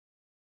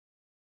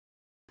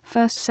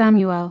1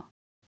 Samuel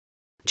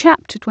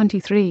chapter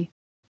 23.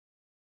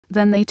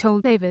 Then they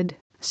told David,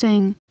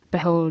 saying,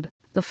 Behold,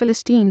 the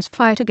Philistines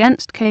fight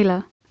against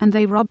Keilah, and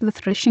they rob the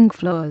threshing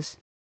floors.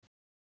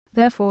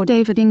 Therefore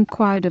David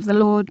inquired of the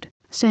Lord,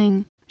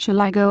 saying, Shall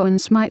I go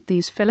and smite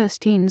these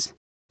Philistines?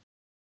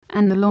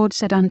 And the Lord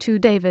said unto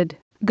David,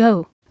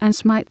 Go, and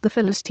smite the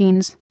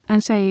Philistines,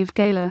 and save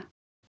Keilah.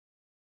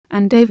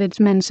 And David's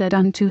men said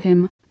unto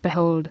him,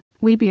 Behold,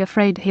 we be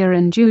afraid here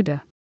in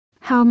Judah.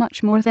 How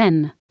much more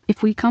then,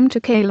 if we come to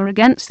Keilah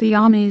against the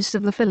armies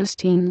of the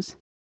Philistines?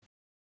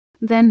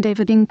 Then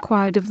David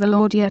inquired of the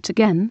Lord yet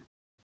again.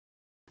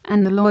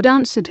 And the Lord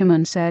answered him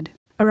and said,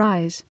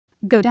 Arise,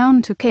 go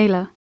down to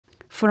Keilah,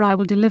 for I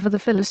will deliver the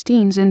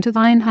Philistines into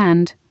thine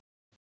hand.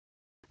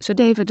 So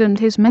David and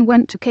his men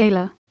went to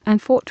Keilah,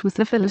 and fought with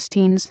the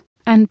Philistines,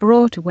 and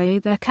brought away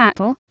their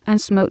cattle,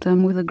 and smote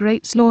them with a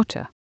great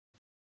slaughter.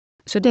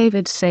 So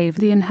David saved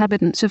the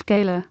inhabitants of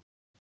Keilah.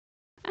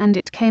 And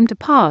it came to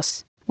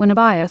pass, when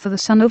Abiathar the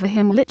son of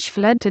Ahimelech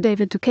fled to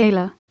David to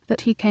Keilah,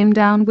 that he came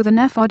down with an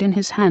ephod in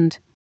his hand.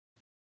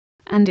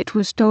 And it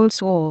was told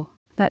Saul,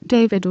 that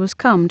David was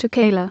come to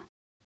Keilah.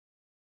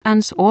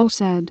 And Saul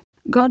said,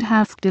 God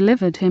hath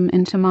delivered him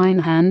into mine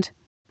hand,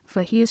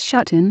 for he is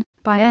shut in,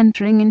 by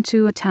entering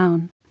into a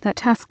town, that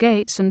hath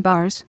gates and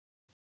bars.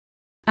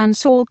 And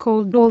Saul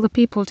called all the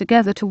people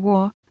together to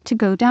war, to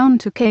go down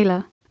to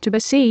Keilah, to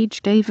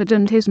besiege David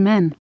and his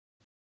men.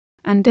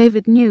 And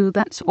David knew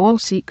that Saul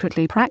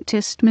secretly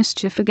practiced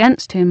mischief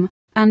against him,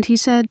 and he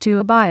said to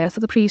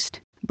Abiathar the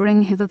priest,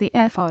 Bring hither the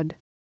ephod.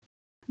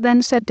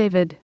 Then said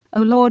David,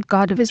 O Lord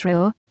God of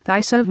Israel,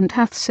 thy servant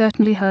hath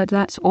certainly heard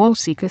that Saul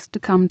seeketh to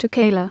come to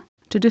Keilah,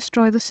 to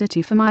destroy the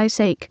city for my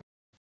sake.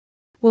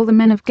 Will the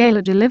men of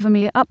Keilah deliver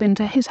me up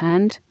into his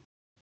hand?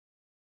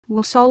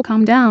 Will Saul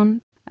come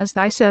down, as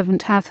thy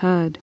servant hath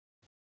heard?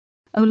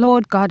 O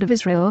Lord God of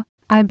Israel,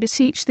 I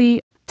beseech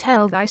thee,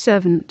 tell thy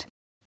servant.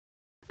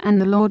 And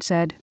the Lord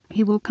said,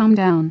 He will come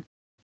down.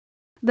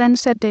 Then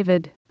said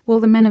David, Will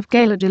the men of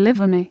Keilah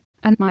deliver me,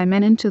 and my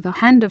men into the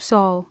hand of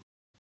Saul?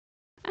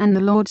 And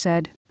the Lord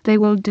said, They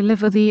will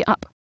deliver thee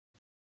up.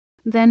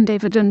 Then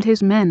David and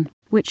his men,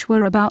 which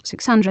were about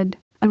 600,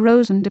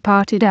 arose and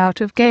departed out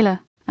of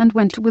Keilah, and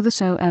went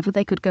whithersoever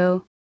they could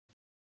go.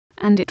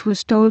 And it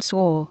was told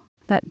Saul,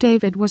 that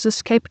David was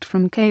escaped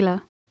from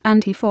Keilah,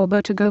 and he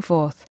forbore to go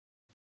forth.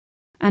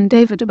 And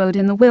David abode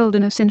in the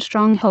wilderness in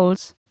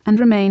strongholds, and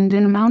remained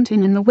in a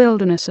mountain in the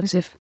wilderness of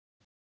Ziph.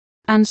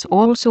 And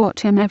Saul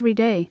sought him every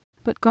day,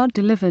 but God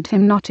delivered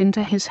him not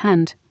into his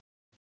hand.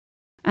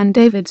 And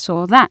David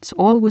saw that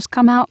Saul was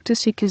come out to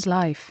seek his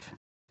life.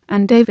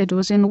 And David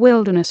was in the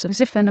wilderness of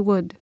Ziph in a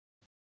wood.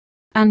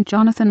 And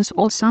Jonathan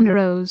Saul's son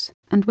arose,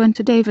 and went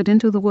to David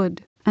into the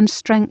wood, and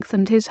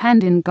strengthened his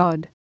hand in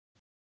God.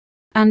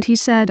 And he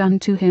said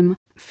unto him,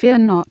 Fear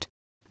not,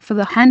 for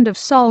the hand of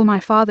Saul my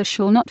father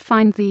shall not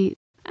find thee,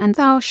 and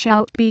thou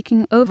shalt be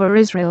king over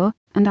Israel,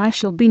 and I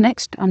shall be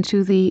next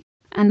unto thee,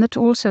 and that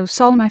also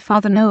Saul my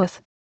father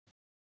knoweth.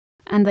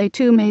 And they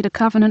two made a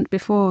covenant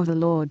before the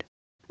Lord.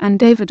 And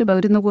David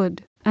abode in the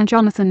wood, and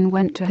Jonathan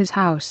went to his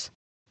house.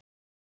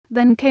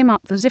 Then came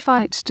up the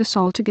Ziphites to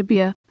Saul to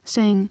Gibeah,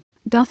 saying,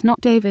 Doth not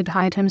David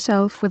hide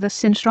himself with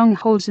us in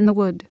strongholds in the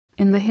wood,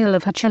 in the hill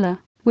of Hachilah,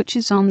 which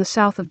is on the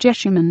south of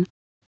Jeshimon?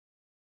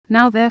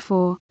 Now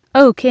therefore,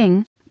 O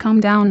king, come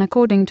down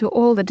according to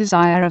all the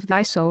desire of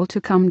thy soul to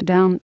come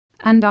down,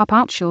 and our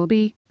part shall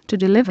be, to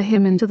deliver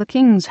him into the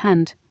king's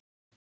hand.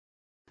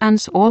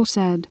 And Saul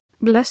said,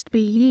 Blessed be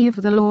ye of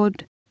the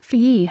Lord, for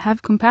ye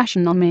have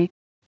compassion on me.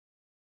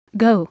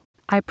 Go,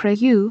 I pray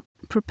you,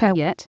 prepare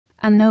yet,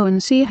 and know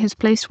and see his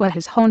place where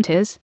his haunt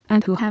is,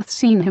 and who hath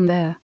seen him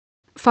there.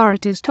 For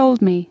it is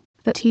told me,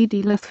 that he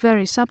dealeth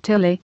very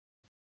subtilly.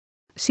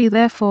 See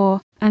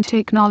therefore, and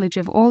take knowledge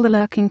of all the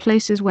lurking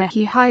places where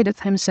he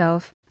hideth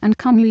himself, and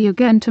come ye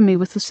again to me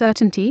with the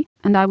certainty,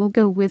 and I will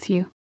go with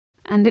you.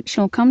 And it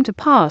shall come to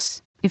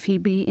pass, if he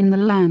be in the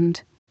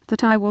land,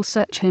 that I will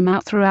search him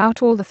out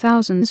throughout all the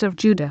thousands of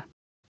Judah.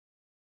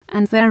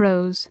 And they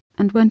arose,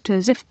 and went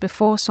to Ziph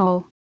before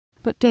Saul.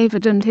 But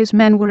David and his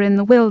men were in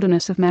the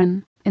wilderness of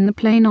Men, in the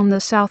plain on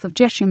the south of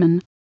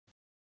Jeshimon.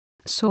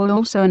 Saul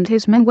also and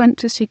his men went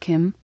to seek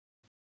him.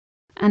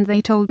 And they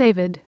told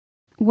David.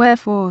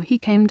 Wherefore he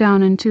came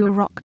down into a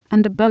rock,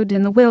 and abode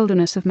in the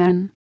wilderness of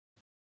Men.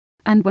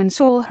 And when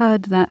Saul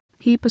heard that,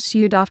 he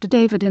pursued after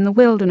David in the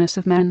wilderness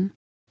of Men.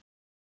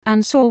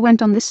 And Saul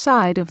went on this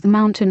side of the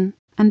mountain,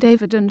 and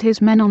David and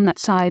his men on that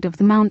side of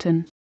the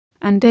mountain.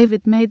 And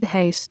David made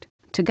haste,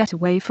 to get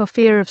away for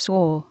fear of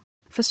Saul,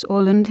 for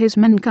Saul and his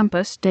men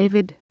compassed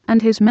David,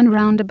 and his men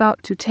round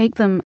about to take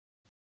them.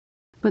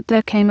 But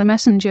there came a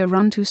messenger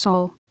unto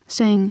Saul,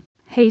 saying,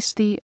 Haste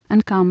thee,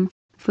 and come,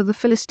 for the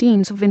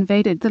Philistines have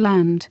invaded the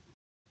land.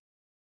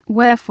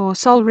 Wherefore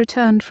Saul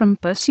returned from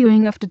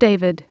pursuing after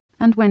David,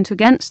 and went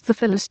against the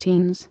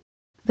Philistines.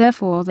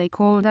 Therefore they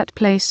called that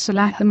place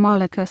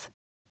Selahamaleketh.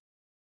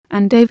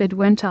 And David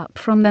went up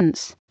from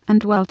thence, and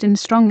dwelt in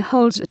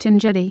strongholds at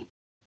En-gedi.